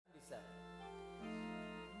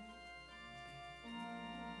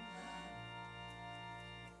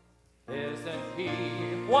Isn't he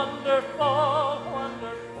wonderful,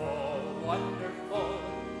 wonderful, wonderful?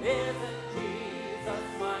 Isn't Jesus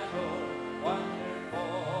my Lord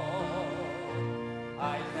wonderful?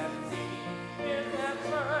 Eyes have seen, ears have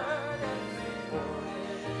heard, and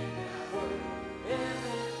recorded in His word.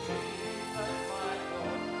 Isn't Jesus my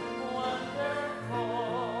Lord wonderful?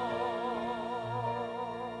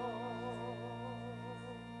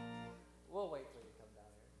 We'll wait for you to come down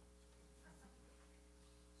here.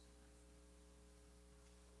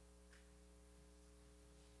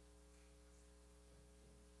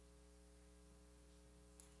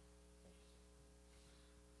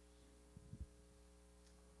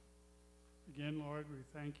 Again, Lord, we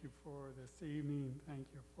thank you for this evening. Thank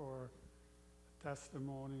you for the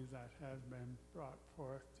testimonies that has been brought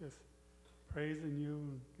forth. Just praising you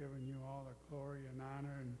and giving you all the glory and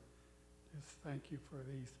honor. And just thank you for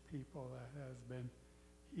these people that has been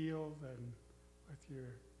healed and with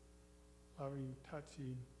your loving,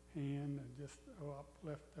 touching hand and just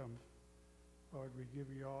uplift them. Lord, we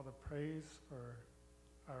give you all the praise for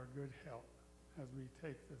our good health as we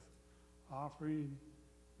take this offering,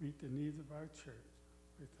 meet the needs of our church.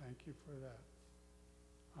 We thank you for that.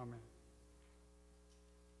 Amen.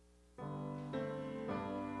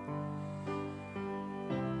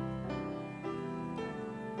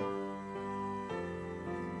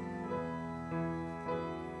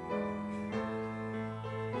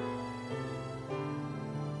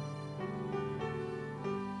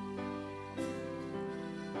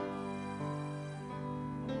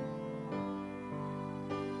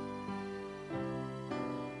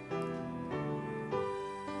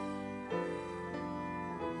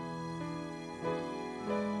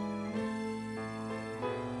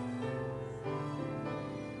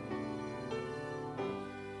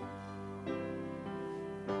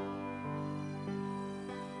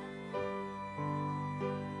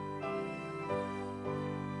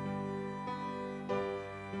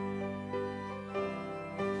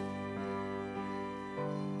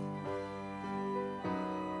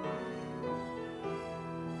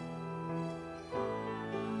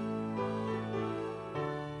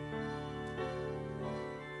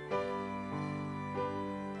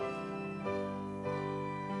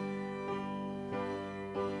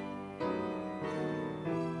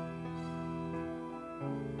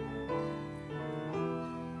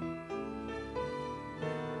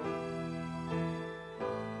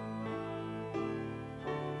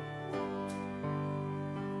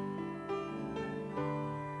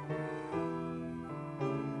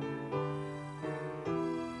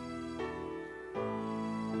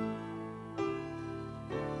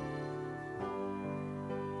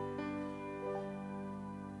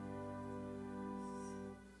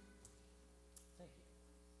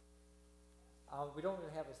 We don't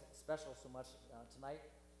really have a special so much tonight.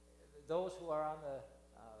 Those who are on the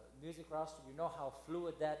music roster, you know how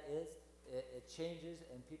fluid that is. It changes,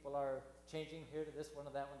 and people are changing here to this one,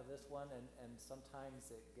 or that one to this one, and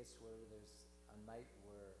sometimes it gets where there's a night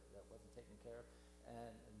where that wasn't taken care of,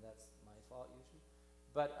 and that's my fault usually.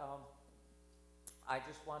 But I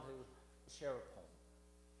just want to share a poem,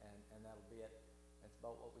 and that'll be it. That's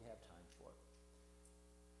about what we have time for.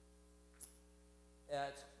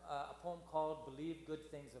 It's a poem called Believe Good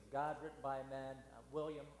Things of God, written by a man,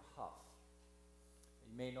 William Huff.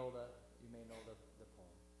 You may know the poem.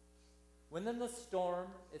 When in the storm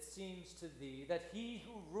it seems to thee that he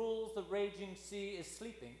who rules the raging sea is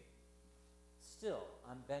sleeping, still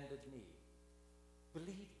on bended knee,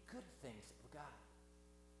 believe good things of God.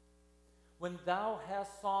 When thou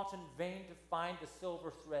hast sought in vain to find the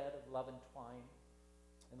silver thread of love entwined,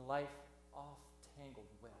 and life oft tangled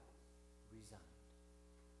web resigned,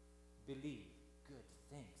 believe good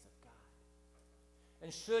things of God.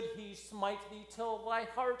 And should he smite thee till thy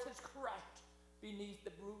heart is crushed beneath the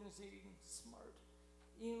bruising smart,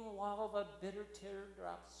 even while the bitter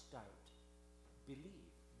teardrops start,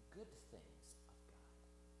 believe good things of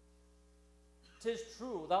God. 'Tis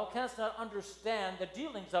true, thou canst not understand the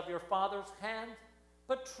dealings of your Father's hand,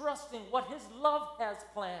 but trusting what his love has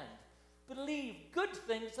planned, believe good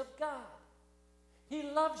things of God. He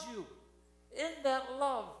loves you. In that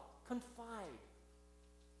love, confide.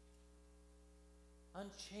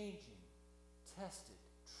 Unchanging, tested,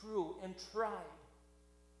 true, and tried.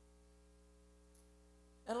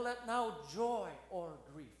 And let now joy or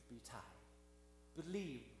grief betide.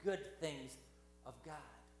 Believe good things of God.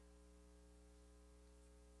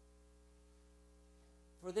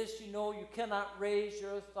 For this you know you cannot raise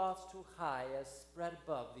your thoughts too high as spread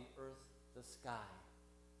above the earth, the sky.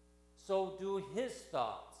 So do his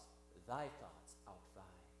thoughts, thy thoughts outvie.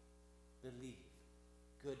 Believe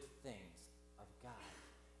good things of God.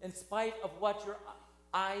 in spite of what your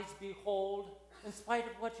eyes behold, in spite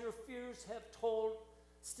of what your fears have told,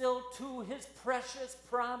 still to his precious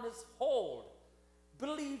promise hold.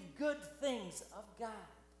 Believe good things of God.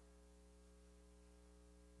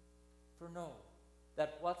 For know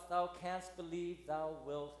that what thou canst believe, thou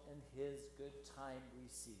wilt in his good time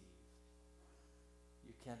receive.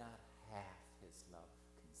 You cannot half his love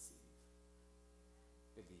conceive.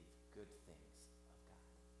 Believe good things of God.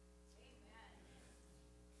 Amen.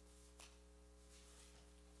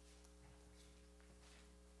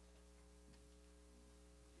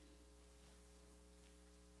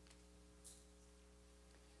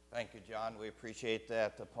 Thank you, John. We appreciate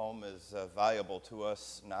that. The poem is valuable to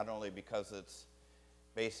us, not only because it's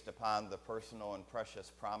based upon the personal and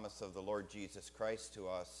precious promise of the Lord Jesus Christ to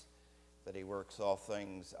us, that he works all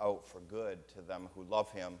things out for good to them who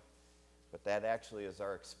love him, but that actually is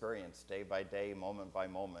our experience day by day, moment by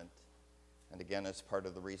moment. And again, it's part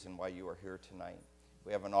of the reason why you are here tonight.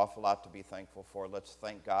 We have an awful lot to be thankful for. Let's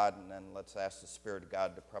thank God, and then let's ask the Spirit of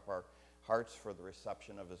God to prep our hearts for the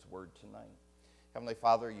reception of his word tonight. Heavenly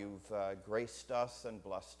Father, you've graced us and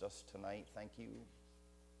blessed us tonight. Thank you.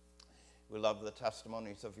 We love the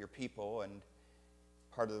testimonies of your people, and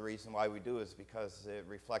part of the reason why we do is because it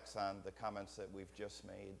reflects on the comments that we've just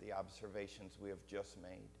made, the observations we have just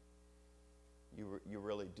made. You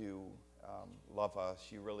really do love us.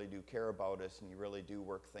 You really do care about us, and you really do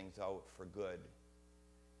work things out for good.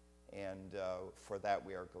 And for that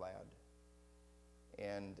we are glad.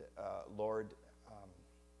 And Lord,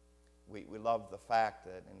 we love the fact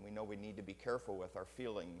that, and we know we need to be careful with our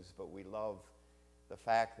feelings, but we love the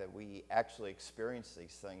fact that we actually experience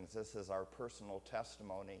these things. This is our personal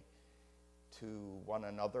testimony to one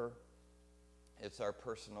another. It's our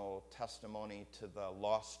personal testimony to the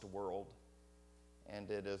lost world, and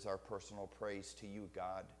it is our personal praise to you,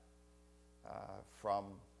 God, from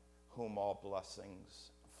whom all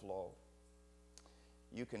blessings flow.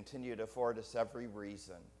 You continue to afford us every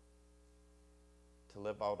reason to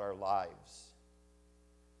live out our lives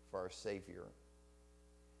for our Savior.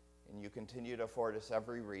 And you continue to afford us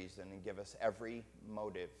every reason and give us every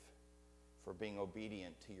motive for being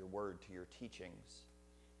obedient to your word, to your teachings.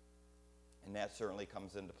 And that certainly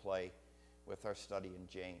comes into play with our study in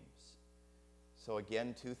James. So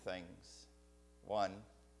again, two things. One,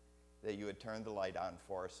 that you would turn the light on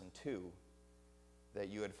for us, and two, that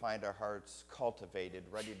you would find our hearts cultivated,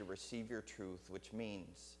 ready to receive your truth, which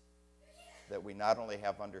means that we not only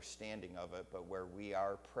have understanding of it, but where we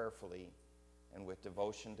are prayerfully and with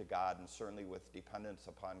devotion to God, and certainly with dependence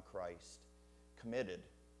upon Christ, committed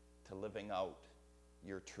to living out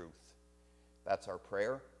your truth. That's our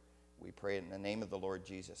prayer. We pray in the name of the Lord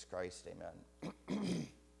Jesus Christ. Amen.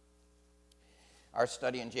 Our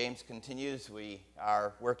study in James continues. We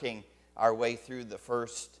are working our way through the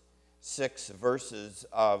first 6 verses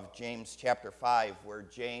of James chapter 5, where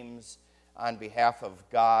James, on behalf of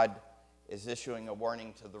God, is issuing a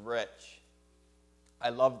warning to the rich. I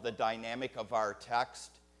love the dynamic of our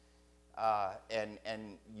text,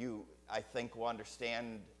 and you, I think, will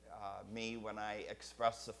understand me when I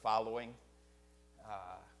express the following.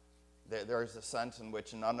 There's a sense in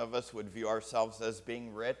which none of us would view ourselves as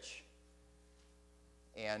being rich,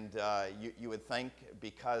 and you would think,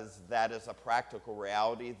 because that is a practical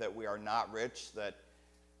reality, that we are not rich, that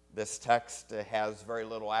this text has very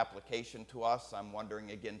little application to us. I'm wondering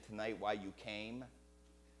again tonight why you came.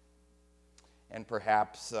 And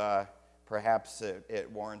perhaps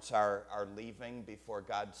it warrants our leaving before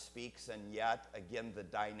God speaks. And yet, again, the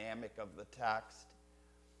dynamic of the text,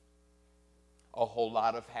 a whole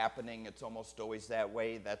lot of happening. It's almost always that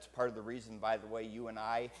way. That's part of the reason, by the way,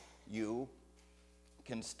 you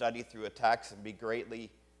can study through a text and be greatly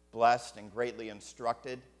blessed and greatly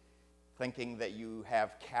instructed, thinking that you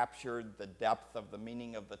have captured the depth of the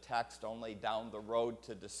meaning of the text, only down the road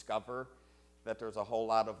to discover that there's a whole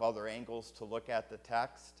lot of other angles to look at the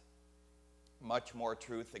text. Much more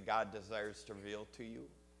truth that God desires to reveal to you.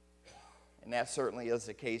 And that certainly is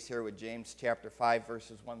the case here with James chapter 5,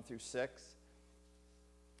 verses 1 through 6.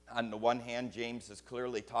 On the one hand, James is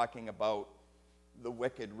clearly talking about the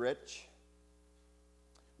wicked rich.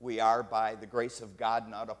 We are, by the grace of God,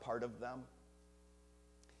 not a part of them.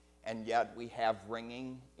 And yet we have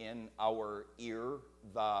ringing in our ear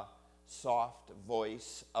the soft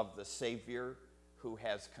voice of the Savior, who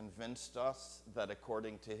has convinced us that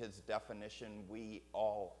according to his definition, we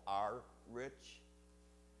all are rich.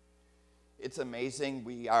 It's amazing.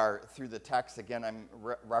 We are, through the text, again, I'm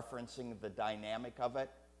referencing the dynamic of it.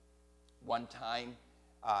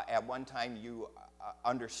 At one time, you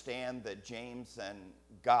understand that James and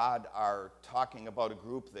God are talking about a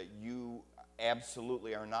group that you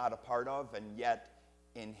absolutely are not a part of, and yet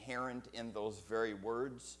inherent in those very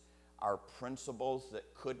words are principles that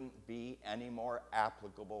couldn't be any more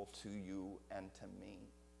applicable to you and to me.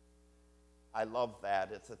 I love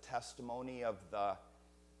that. It's a testimony of the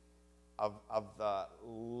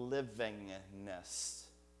livingness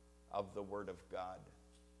of the Word of God.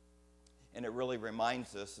 And it really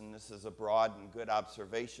reminds us, and this is a broad and good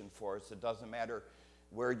observation for us, it doesn't matter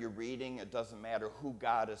where you're reading, it doesn't matter who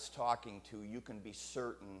God is talking to, you can be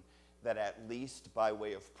certain that at least by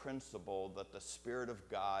way of principle that the Spirit of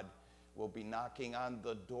God will be knocking on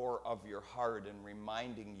the door of your heart and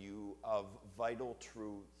reminding you of vital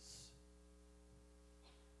truths.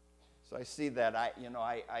 So I see that I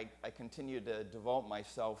continue to devote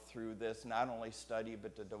myself through this, not only study,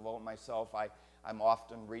 but to devote myself. I'm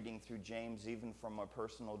often reading through James, even from my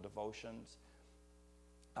personal devotions.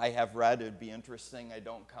 I have read, it'd be interesting, I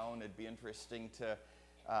don't count, it'd be interesting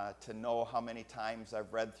to know how many times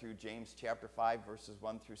I've read through James chapter 5, verses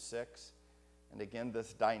 1 through 6. And again,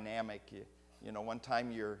 this dynamic, one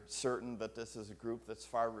time you're certain that this is a group that's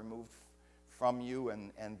far removed from you,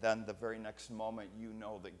 and then the very next moment you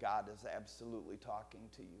know that God is absolutely talking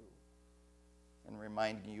to you and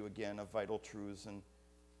reminding you again of vital truths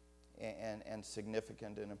and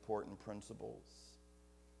significant and important principles.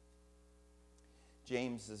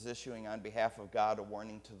 James is issuing on behalf of God a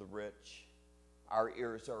warning to the rich. Our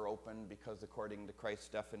ears are open because according to Christ's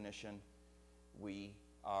definition, we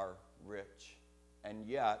are rich. And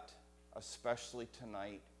yet, especially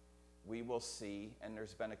tonight, we will see, and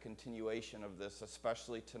there's been a continuation of this,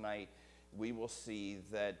 especially tonight, we will see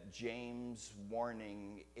that James'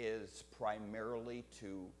 warning is primarily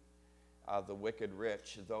to the wicked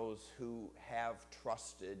rich, those who have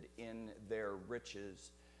trusted in their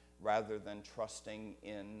riches rather than trusting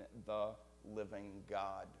in the living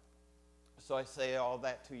God. So I say all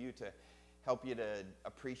that to you to help you to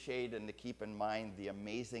appreciate and to keep in mind the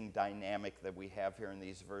amazing dynamic that we have here in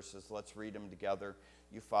these verses. Let's read them together.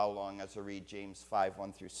 You follow along as I read James 5,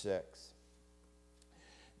 1 through 6.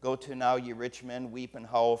 Go to now, ye rich men, weep and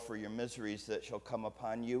howl for your miseries that shall come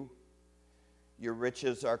upon you. Your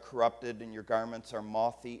riches are corrupted, and your garments are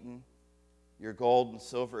moth-eaten. Your gold and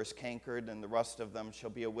silver is cankered, and the rust of them shall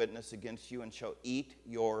be a witness against you, and shall eat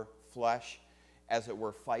your flesh as it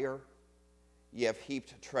were fire. Ye have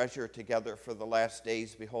heaped treasure together for the last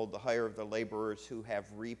days. Behold, the hire of the laborers who have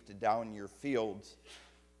reaped down your fields,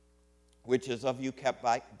 which is of you kept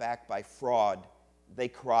back by fraud, they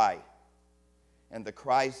cry. And the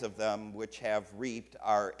cries of them which have reaped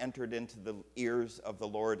are entered into the ears of the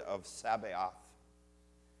Lord of Sabaoth.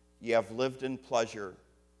 Ye have lived in pleasure.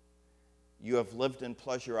 You have lived in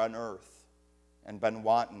pleasure on earth and been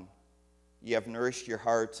wanton. Ye have nourished your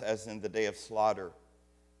hearts as in the day of slaughter.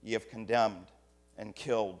 Ye have condemned and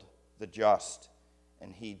killed the just,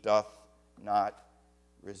 and he doth not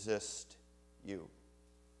resist you.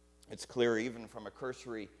 It's clear even from a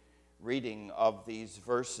cursory reading of these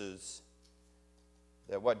verses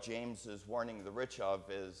that what James is warning the rich of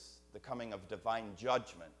is the coming of divine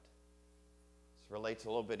judgment. This relates a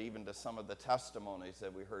little bit even to some of the testimonies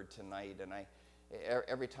that we heard tonight, and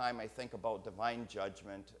every time I think about divine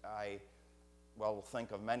judgment, I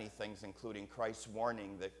think of many things, including Christ's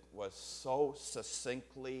warning that was so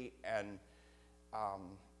succinctly and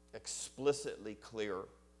explicitly clear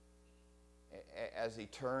as he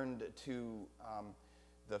turned to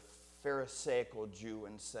the Pharisaical Jew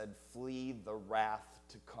and said, "Flee the wrath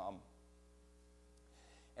to come."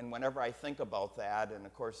 And whenever I think about that, and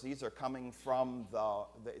of course these are coming from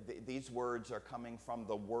these words are coming from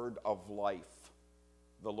the word of life,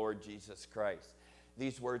 the Lord Jesus Christ.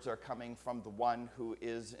 These words are coming from the one who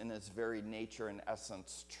is in his very nature and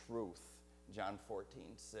essence truth. John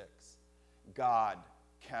 14:6. God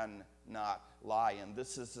cannot lie. And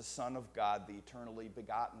this is the Son of God, the eternally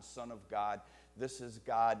begotten Son of God. This is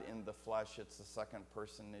God in the flesh. It's the second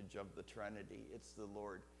personage of the Trinity. It's the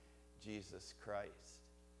Lord Jesus Christ.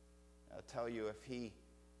 I'll tell you, if he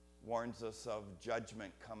warns us of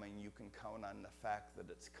judgment coming, you can count on the fact that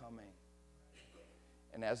it's coming.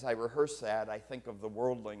 And as I rehearse that, I think of the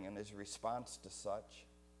worldling and his response to such.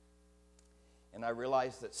 And I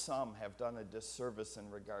realize that some have done a disservice in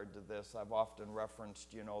regard to this. I've often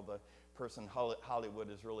referenced, the person Hollywood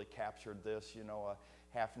has really captured this, a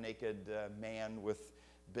half-naked man with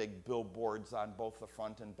big billboards on both the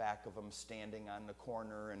front and back of him standing on the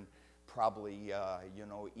corner and probably,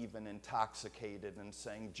 even intoxicated and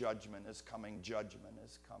saying, "Judgment is coming, judgment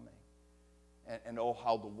is coming." And oh,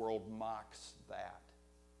 how the world mocks that.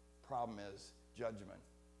 Problem is, judgment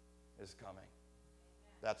is coming.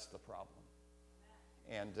 That's the problem.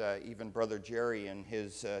 And even Brother Jerry in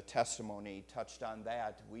his testimony touched on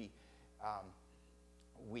that. We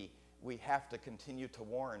have to continue to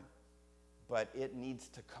warn, but it needs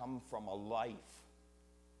to come from a life.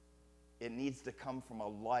 It needs to come from a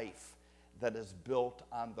life that is built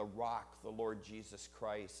on the rock, the Lord Jesus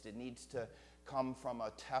Christ. It needs to come from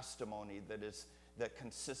a testimony that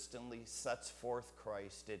consistently sets forth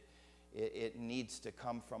Christ. It needs to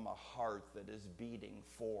come from a heart that is beating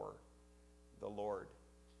for the Lord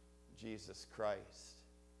Jesus Christ.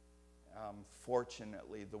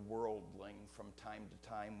 Fortunately, the worldling from time to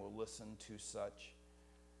time will listen to such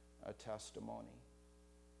a testimony.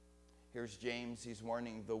 Here's James. He's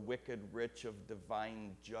warning the wicked rich of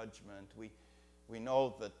divine judgment. We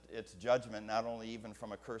know that it's judgment not only even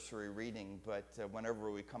from a cursory reading, but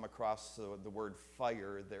whenever we come across the word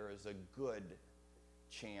fire, there is a good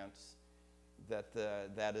chance that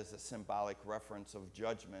that is a symbolic reference of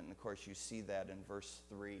judgment. And of course, you see that in verse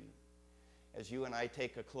 3. As you and I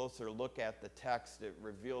take a closer look at the text, it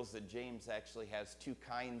reveals that James actually has two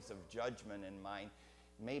kinds of judgment in mind.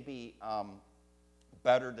 Maybe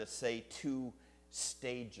better to say two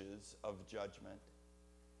stages of judgment.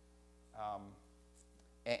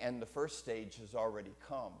 And the first stage has already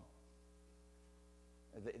come.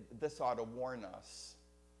 This ought to warn us.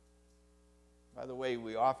 By the way,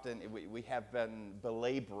 we have been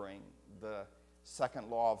belaboring the second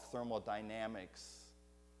law of thermodynamics,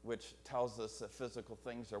 which tells us that physical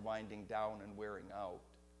things are winding down and wearing out.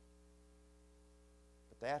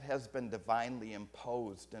 But that has been divinely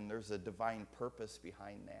imposed, and there's a divine purpose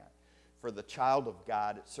behind that. For the child of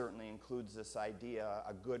God, it certainly includes this idea,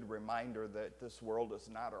 a good reminder that this world is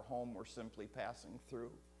not our home, we're simply passing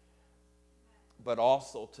through. But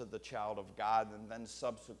also to the child of God, and then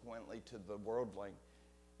subsequently to the worldling,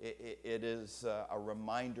 it is a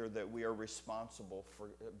reminder that we are responsible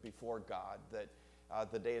before God, that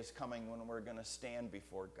the day is coming when we're going to stand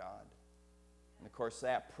before God. And of course,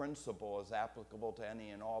 that principle is applicable to any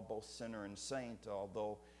and all, both sinner and saint,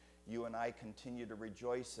 although you and I continue to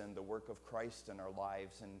rejoice in the work of Christ in our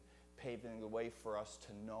lives and paving the way for us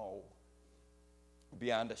to know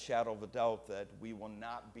beyond a shadow of a doubt that we will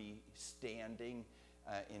not be standing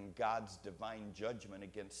in God's divine judgment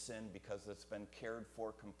against sin, because it's been cared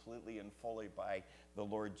for completely and fully by the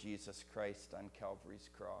Lord Jesus Christ on Calvary's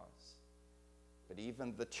cross. But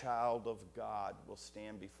even the child of God will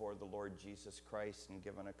stand before the Lord Jesus Christ and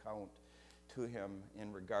give an account to him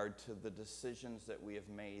in regard to the decisions that we have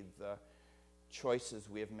made, the choices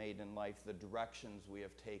we have made in life, the directions we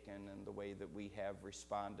have taken, and the way that we have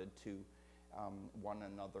responded to one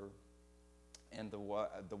another, and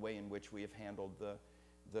the way in which we have handled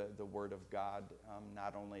the Word of God,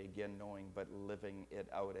 not only again knowing, but living it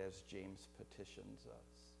out as James petitions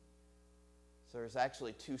us. So there's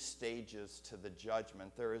actually two stages to the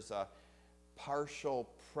judgment. There is a partial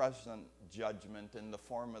present judgment in the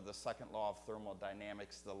form of the second law of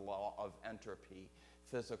thermodynamics, the law of entropy.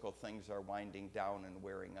 Physical things are winding down and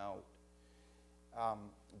wearing out.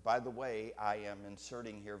 By the way, I am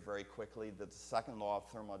inserting here very quickly that the second law of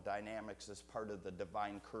thermodynamics is part of the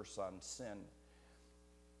divine curse on sin.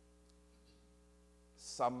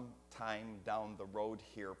 Sometime down the road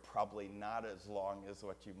here, probably not as long as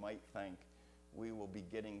what you might think, we will be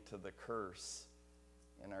getting to the curse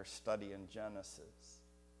in our study in Genesis.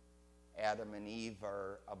 Adam and Eve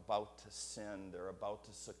are about to sin. They're about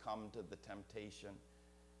to succumb to the temptation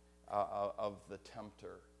of the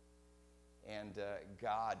tempter. And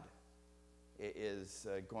God is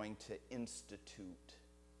going to institute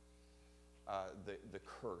the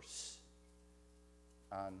curse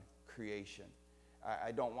on creation.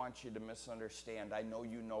 I don't want you to misunderstand. I know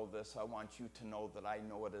you know this. I want you to know that I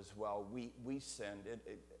know it as well. We sinned.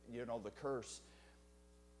 The curse,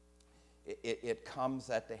 it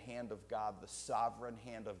comes at the hand of God, the sovereign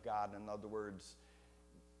hand of God. In other words,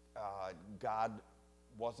 God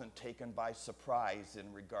wasn't taken by surprise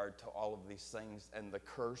in regard to all of these things, and the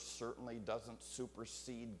curse certainly doesn't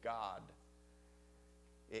supersede God.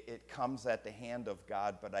 It comes at the hand of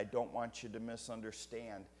God, but I don't want you to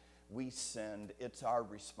misunderstand. We sinned. It's our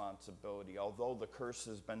responsibility. Although the curse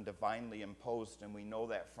has been divinely imposed, and we know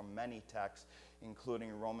that from many texts,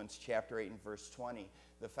 including Romans chapter 8 and verse 20,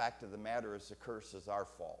 the fact of the matter is the curse is our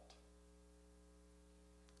fault.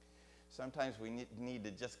 Sometimes we need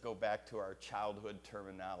to just go back to our childhood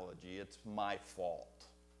terminology. It's my fault.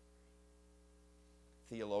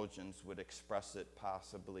 Theologians would express it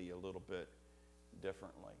possibly a little bit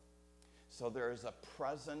differently. So there is a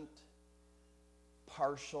present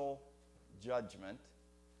partial judgment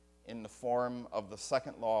in the form of the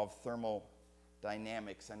second law of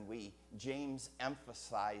thermodynamics, and James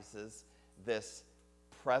emphasizes this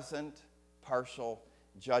present partial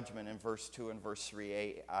judgment in verse 2 and verse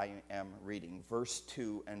 3a. I am reading verse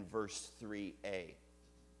 2 and verse 3a.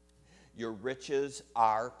 Your riches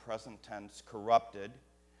are, present tense, corrupted.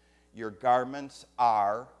 Your garments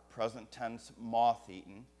are, present tense,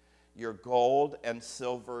 moth-eaten. Your gold and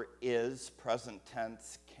silver is, present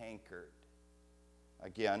tense, cankered.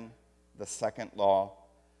 Again, the second law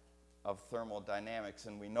of thermodynamics.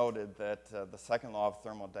 And we noted that the second law of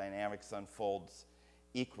thermodynamics unfolds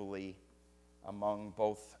equally among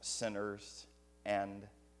both sinners and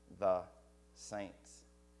the saints.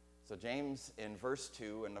 So James, in verse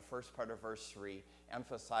 2, in the first part of verse 3,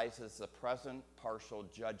 emphasizes the present partial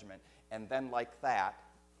judgment. And then like that,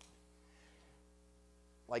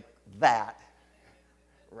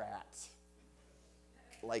 rats,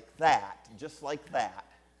 like that, just like that,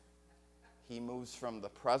 he moves from the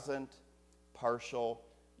present partial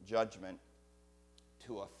judgment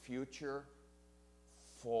to a future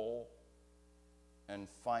full and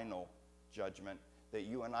final judgment that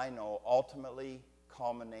you and I know ultimately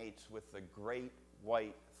culminates with the great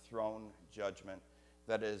white throne judgment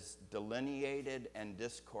that is delineated and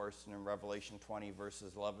discoursed in Revelation 20,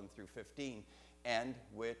 verses 11 through 15, and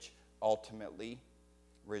which ultimately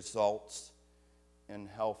results in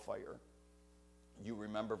hellfire. You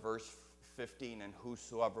remember verse 15, and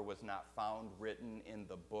whosoever was not found written in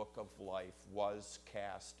the book of life was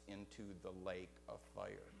cast into the lake of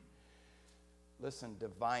fire. Listen,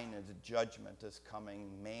 divine judgment is coming.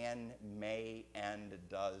 Man may and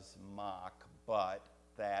does mock, but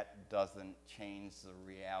that doesn't change the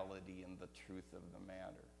reality and the truth of the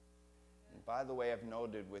matter. And by the way, I've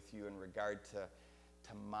noted with you in regard to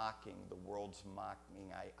mocking, the world's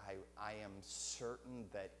mocking, I am certain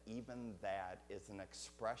that even that is an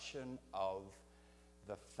expression of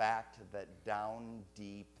the fact that down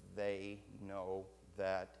deep they know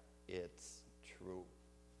that it's true.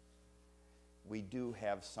 We do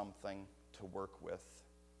have something to work with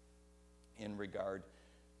in regard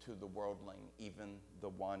to the worldling, even the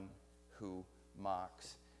one who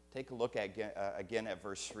mocks. Take a look again at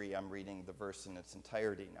verse 3. I'm reading the verse in its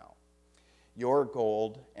entirety now. Your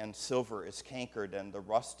gold and silver is cankered, and the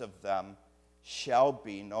rust of them shall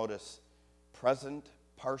be, notice, present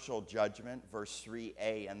partial judgment, verse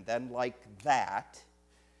 3a, and then like that,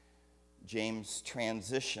 James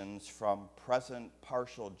transitions from present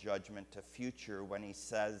partial judgment to future when he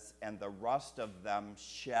says, and the rust of them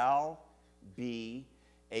shall be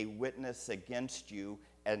a witness against you,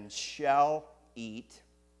 and shall eat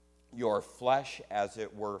your flesh as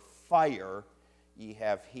it were fire. Ye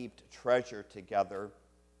have heaped treasure together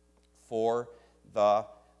for the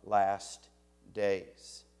last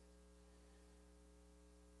days.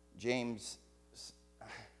 James,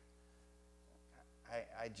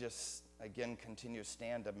 I just, again, continue to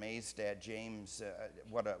stand amazed at James,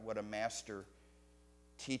 what a master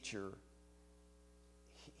teacher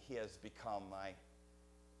he has become.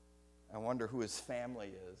 I wonder who his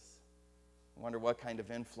family is. I wonder what kind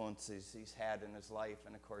of influences he's had in his life.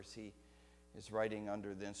 And of course, he is writing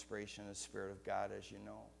under the inspiration of the Spirit of God, as you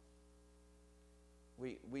know.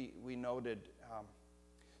 We noted,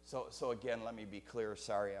 so again, let me be clear.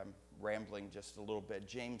 Sorry, I'm rambling just a little bit.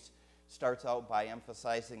 James starts out by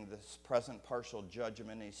emphasizing this present partial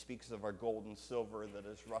judgment. He speaks of our gold and silver that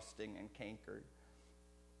is rusting and cankered.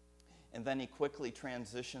 And then he quickly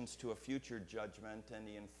transitions to a future judgment, and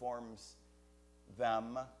he informs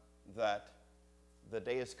them that the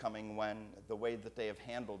day is coming when the way that they have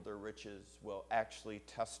handled their riches will actually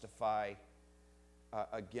testify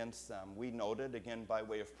against them. We noted, again, by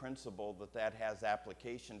way of principle, that has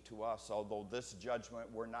application to us. Although this judgment,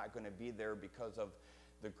 we're not going to be there because of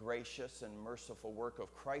the gracious and merciful work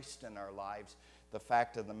of Christ in our lives. The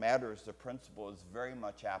fact of the matter is the principle is very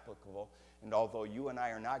much applicable. And although you and I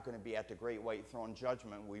are not going to be at the great white throne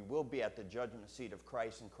judgment, we will be at the judgment seat of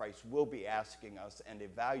Christ, and Christ will be asking us and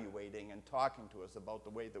evaluating and talking to us about the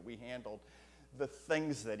way that we handled the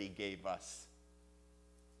things that he gave us,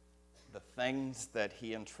 the things that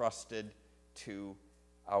he entrusted to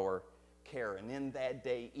our care. And in that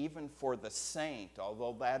day, even for the saint,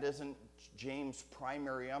 although that isn't James'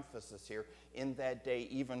 primary emphasis here, in that day,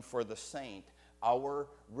 even for the saint, our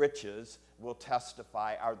riches will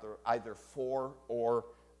testify either for or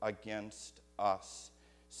against us.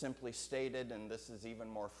 Simply stated, and this is even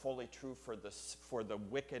more fully true for the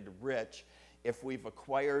wicked rich, if we've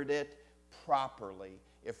acquired it properly,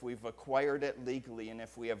 if we've acquired it legally, and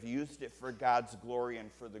if we have used it for God's glory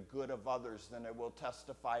and for the good of others, then it will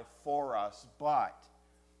testify for us. But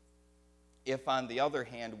if, on the other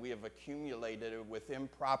hand, we have accumulated it with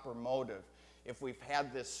improper motive, if we've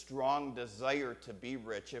had this strong desire to be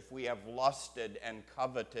rich, if we have lusted and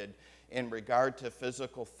coveted in regard to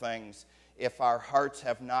physical things, if our hearts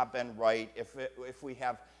have not been right, if we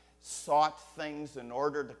have sought things in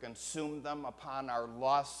order to consume them upon our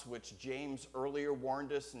lusts, which James earlier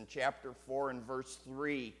warned us in chapter 4 and verse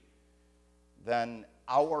 3, then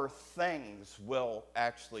our things will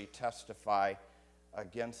actually testify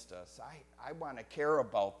against us. I want to care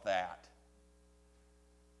about that.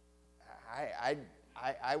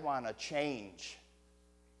 I want to change.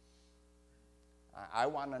 I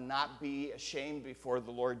want to not be ashamed before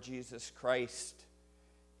the Lord Jesus Christ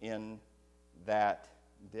in that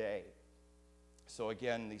day. So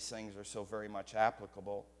again, these things are so very much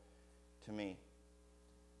applicable to me.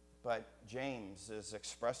 But James is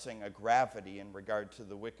expressing a gravity in regard to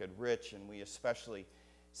the wicked rich, and we especially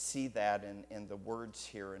see that in the words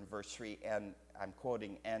here in verse 3, and I'm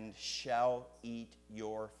quoting, "and shall eat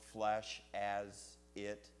your flesh as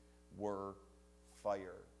it were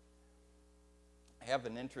fire." I have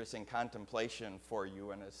an interesting contemplation for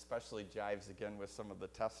you, and especially jives again with some of the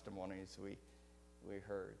testimonies we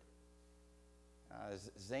heard.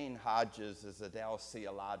 Zane Hodges is a Dallas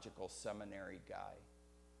Theological Seminary guy.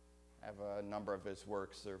 I have a number of his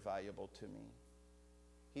works. They're valuable to me.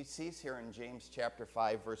 He sees here in James chapter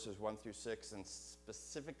 5, verses 1 through 6, and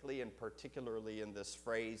specifically and particularly in this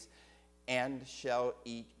phrase, "and shall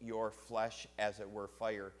eat your flesh as it were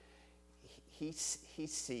fire," he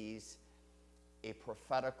sees a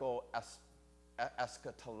prophetical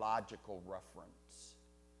eschatological reference.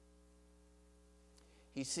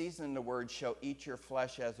 He sees in the word "shall eat your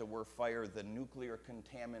flesh as it were fire" the nuclear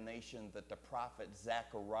contamination that the prophet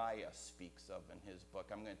Zechariah speaks of in his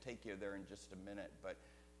book. I'm going to take you there in just a minute, but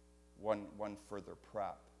one further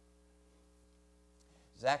prep.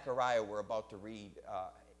 Zechariah, we're about to read,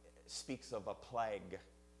 speaks of a plague.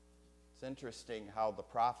 It's interesting how the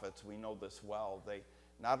prophets, we know this well, they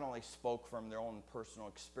not only spoke from their own personal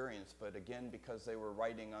experience, but again, because they were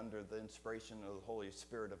writing under the inspiration of the Holy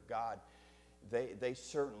Spirit of God, they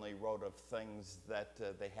certainly wrote of things that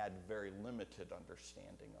they had very limited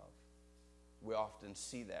understanding of. We often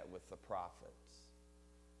see that with the prophets.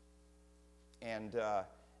 And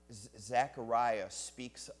Zechariah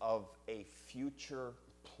speaks of a future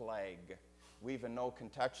plague. We even know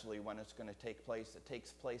contextually when it's going to take place. It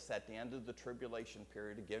takes place at the end of the tribulation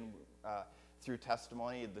period. Again, through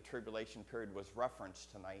testimony, the tribulation period was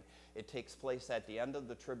referenced tonight. It takes place at the end of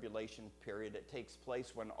the tribulation period. It takes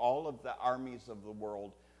place when all of the armies of the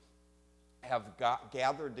world have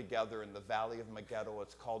gathered together in the valley of Megiddo.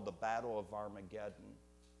 It's called the Battle of Armageddon.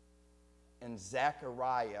 And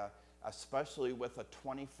Zechariah, especially with a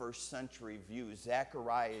 21st century view,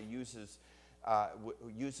 Zechariah uses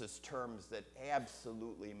terms that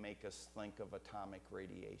absolutely make us think of atomic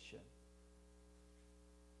radiation.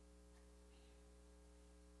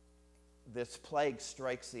 This plague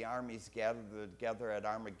strikes the armies gathered together at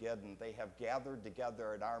Armageddon. They have gathered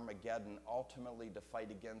together at Armageddon ultimately to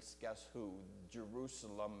fight against, guess who?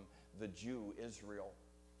 Jerusalem, the Jew, Israel.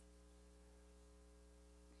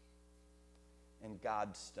 And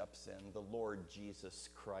God steps in, the Lord Jesus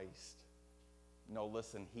Christ. No,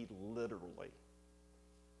 listen, he literally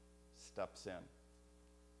steps in.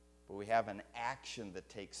 But we have an action that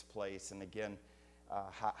takes place, and again,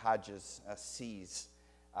 Hodges sees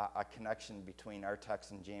a connection between our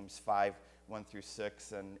text in James 5, 1 through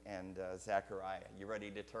 6, and Zechariah. You ready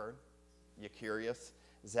to turn? You curious?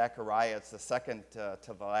 Zechariah, it's the second to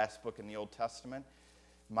the last book in the Old Testament.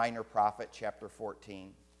 Minor Prophet, chapter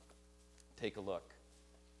 14. Take a look.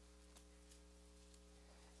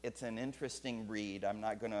 It's an interesting read. I'm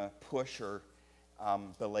not going to push or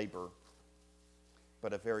belabor,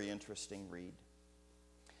 but a very interesting read.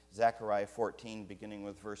 Zechariah 14, beginning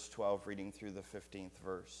with verse 12, reading through the 15th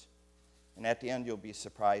verse. And at the end, you'll be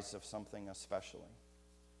surprised of something especially.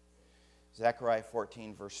 Zechariah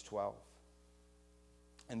 14, verse 12.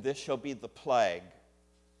 "And this shall be the plague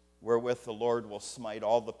wherewith the Lord will smite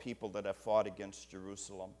all the people that have fought against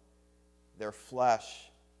Jerusalem. Their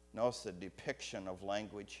flesh," notice the depiction of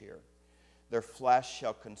language here, "their flesh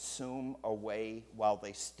shall consume away while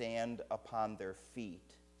they stand upon their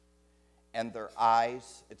feet. And their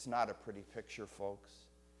eyes," it's not a pretty picture, folks,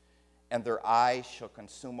 "and their eyes shall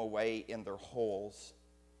consume away in their holes,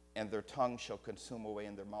 and their tongue shall consume away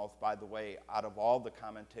in their mouth." By the way, out of all the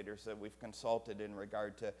commentators that we've consulted in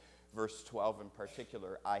regard to verse 12 in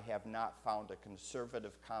particular, I have not found a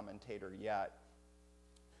conservative commentator yet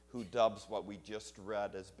who dubs what we just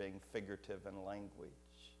read as being figurative in language.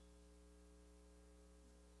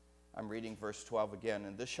 I'm reading verse 12 again.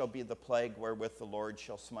 And this shall be the plague wherewith the Lord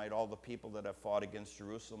shall smite all the people that have fought against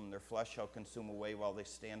Jerusalem. And their flesh shall consume away while they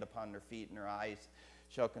stand upon their feet, and their eyes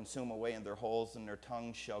shall consume away in their holes, and their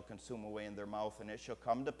tongues shall consume away in their mouth. And it shall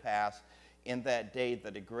come to pass in that day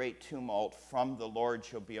that a great tumult from the Lord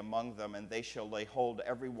shall be among them, and they shall lay hold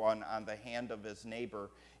every one on the hand of his neighbor,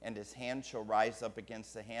 and his hand shall rise up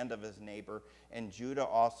against the hand of his neighbor. And Judah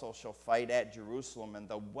also shall fight at Jerusalem, and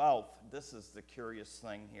the wealth, this is the curious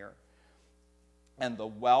thing here, and the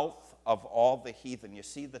wealth of all the heathen. You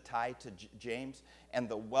see the tie to James? And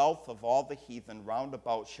the wealth of all the heathen round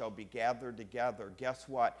about shall be gathered together. Guess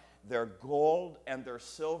what? Their gold and their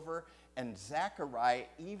silver, and Zechariah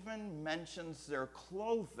even mentions their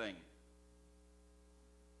clothing.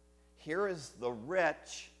 Here is the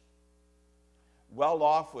rich, well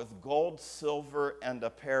off with gold, silver, and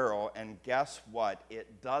apparel, and guess what?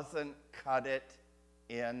 It doesn't cut it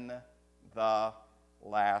in the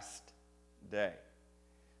last day.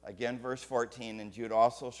 Again, verse 14, and Judah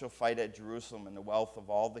also shall fight at Jerusalem, and the wealth of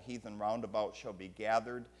all the heathen round about shall be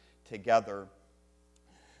gathered together,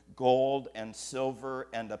 gold and silver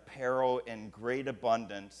and apparel in great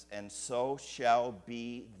abundance, and so shall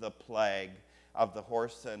be the plague of the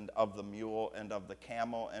horse and of the mule and of the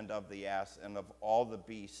camel and of the ass and of all the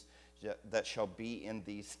beasts that shall be in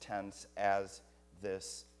these tents as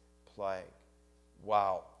this plague.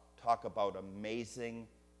 Wow, talk about amazing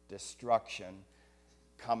destruction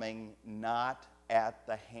coming not at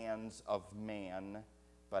the hands of man,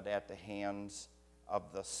 but at the hands of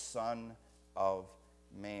the Son of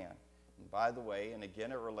Man. And by the way, and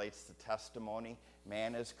again it relates to testimony,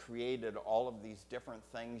 man has created all of these different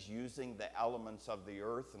things using the elements of the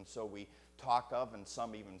earth, and so we talk of, and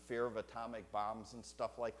some even fear of, atomic bombs and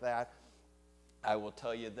stuff like that. I will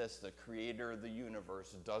tell you this, the creator of the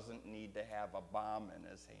universe doesn't need to have a bomb in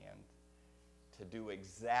his hand to do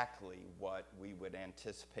exactly what we would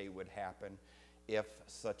anticipate would happen if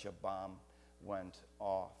such a bomb went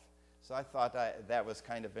off. So I thought that was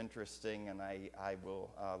kind of interesting, and I will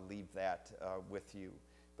leave that with you.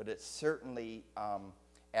 But it certainly,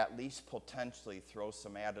 at least potentially, throws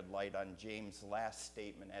some added light on James' last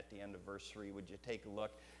statement at the end of verse 3. Would you take a look?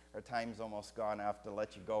 Our time's almost gone. I have to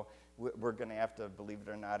let you go. We're going to have to, believe it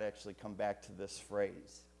or not, actually come back to this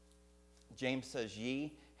phrase. James says,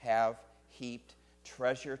 ye have heaped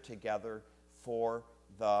treasure together for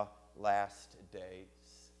the last days.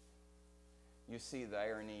 You see the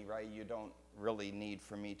irony, right? You don't really need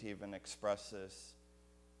for me to even express this.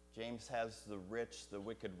 James has the rich, the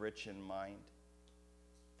wicked rich in mind.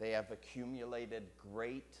 They have accumulated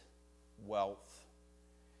great wealth,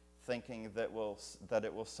 thinking that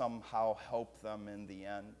it will somehow help them in the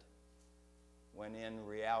end, when in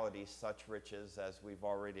reality such riches, as we've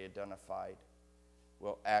already identified,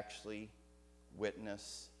 will actually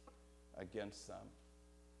witness against them.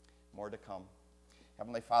 More to come.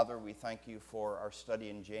 Heavenly Father, we thank you for our study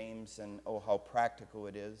in James, and oh, how practical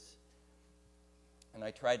it is. And I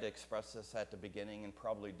tried to express this at the beginning and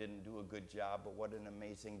probably didn't do a good job, but what an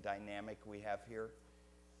amazing dynamic we have here.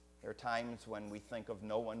 There are times when we think of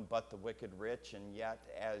no one but the wicked rich, and yet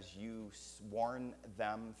as you warn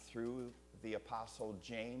them through the Apostle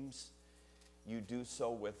James, you do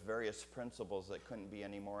so with various principles that couldn't be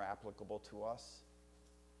any more applicable to us.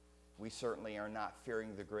 We certainly are not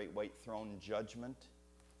fearing the great white throne judgment.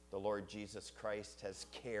 The Lord Jesus Christ has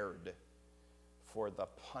cared for the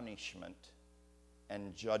punishment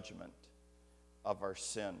and judgment of our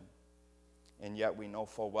sin. And yet we know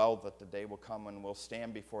full well that the day will come when we'll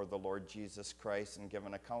stand before the Lord Jesus Christ and give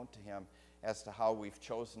an account to him as to how we've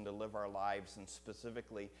chosen to live our lives, and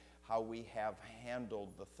specifically how we have handled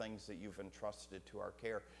the things that you've entrusted to our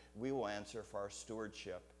care. We will answer for our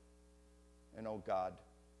stewardship. And oh God,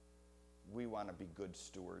 we want to be good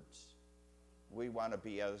stewards. We want to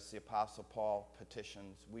be, as the Apostle Paul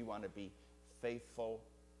petitions, we want to be faithful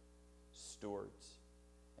stewards.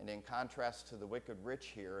 And in contrast to the wicked rich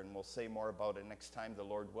here, and we'll say more about it next time, the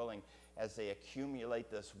Lord willing, as they accumulate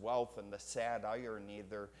this wealth, and the sad irony,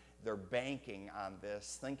 they're banking on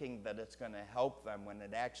this, thinking that it's going to help them when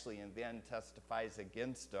it actually in the end testifies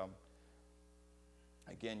against them.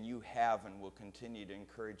 Again, you have and will continue to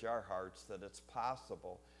encourage our hearts that it's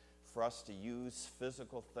possible for us to use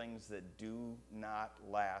physical things that do not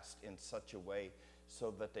last in such a way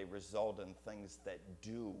so that they result in things that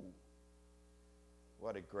do.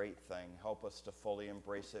 What a great thing. Help us to fully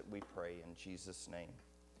embrace it, we pray, in Jesus' name.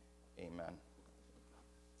 Amen.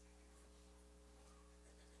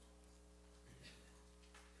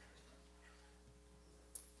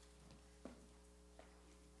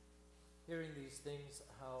 Hearing these things,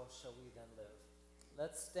 how shall we then live?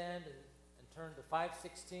 Let's stand and turn to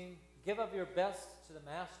 516. Give of your best to the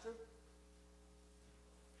Master,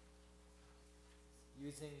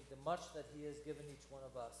 using the much that he has given each one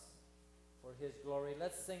of us for his glory.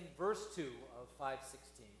 Let's sing verse 2 of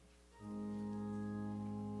 516.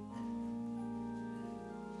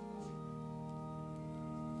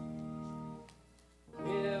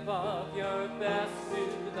 Give of your best to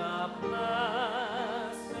the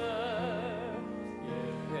Master.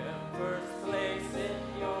 Give him first place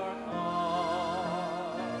in your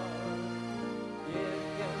heart. Give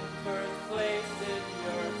him first place in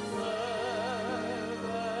your service.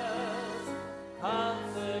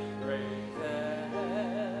 Consecrate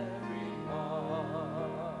every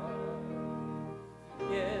heart.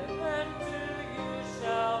 Give and to you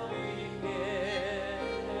shall be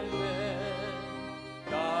given.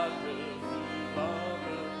 God will love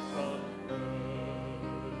us from good.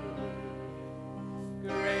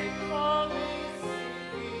 Gratefully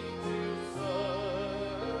seeking to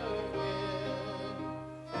serve him.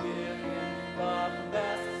 Give him the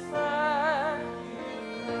best that you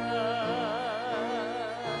can.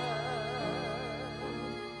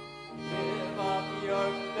 Give up your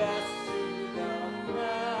best to the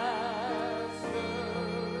Master.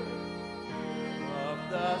 Of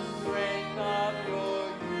the strength of your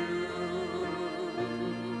youth,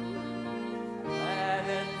 and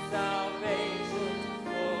in salvation's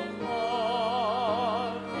full honor,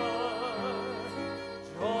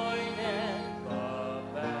 join in the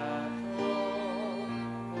battle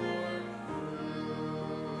for truth.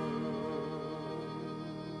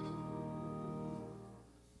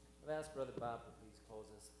 I've asked Brother Bob to please close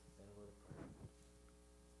us in a word of prayer.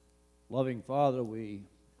 Loving Father, we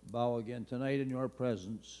bow again tonight in your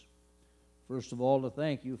presence. First of all, to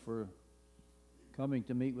thank you for coming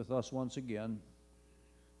to meet with us once again.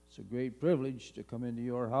 It's a great privilege to come into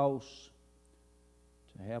your house,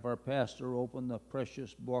 to have our pastor open the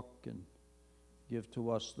precious book and give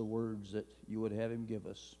to us the words that you would have him give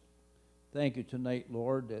us. Thank you tonight,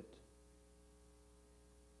 Lord, that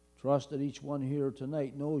trust that each one here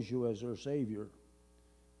tonight knows you as their Savior,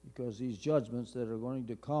 because these judgments that are going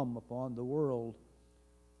to come upon the world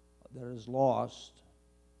that is lost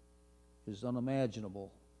is unimaginable.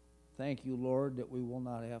 Thank you, Lord, that we will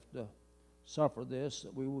not have to suffer this,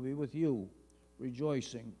 that we will be with you,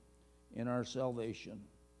 rejoicing in our salvation.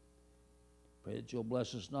 Pray that you'll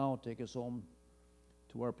bless us now, take us home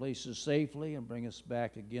to our places safely, and bring us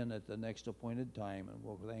back again at the next appointed time. And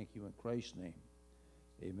we'll thank you in Christ's name.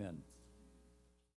 Amen.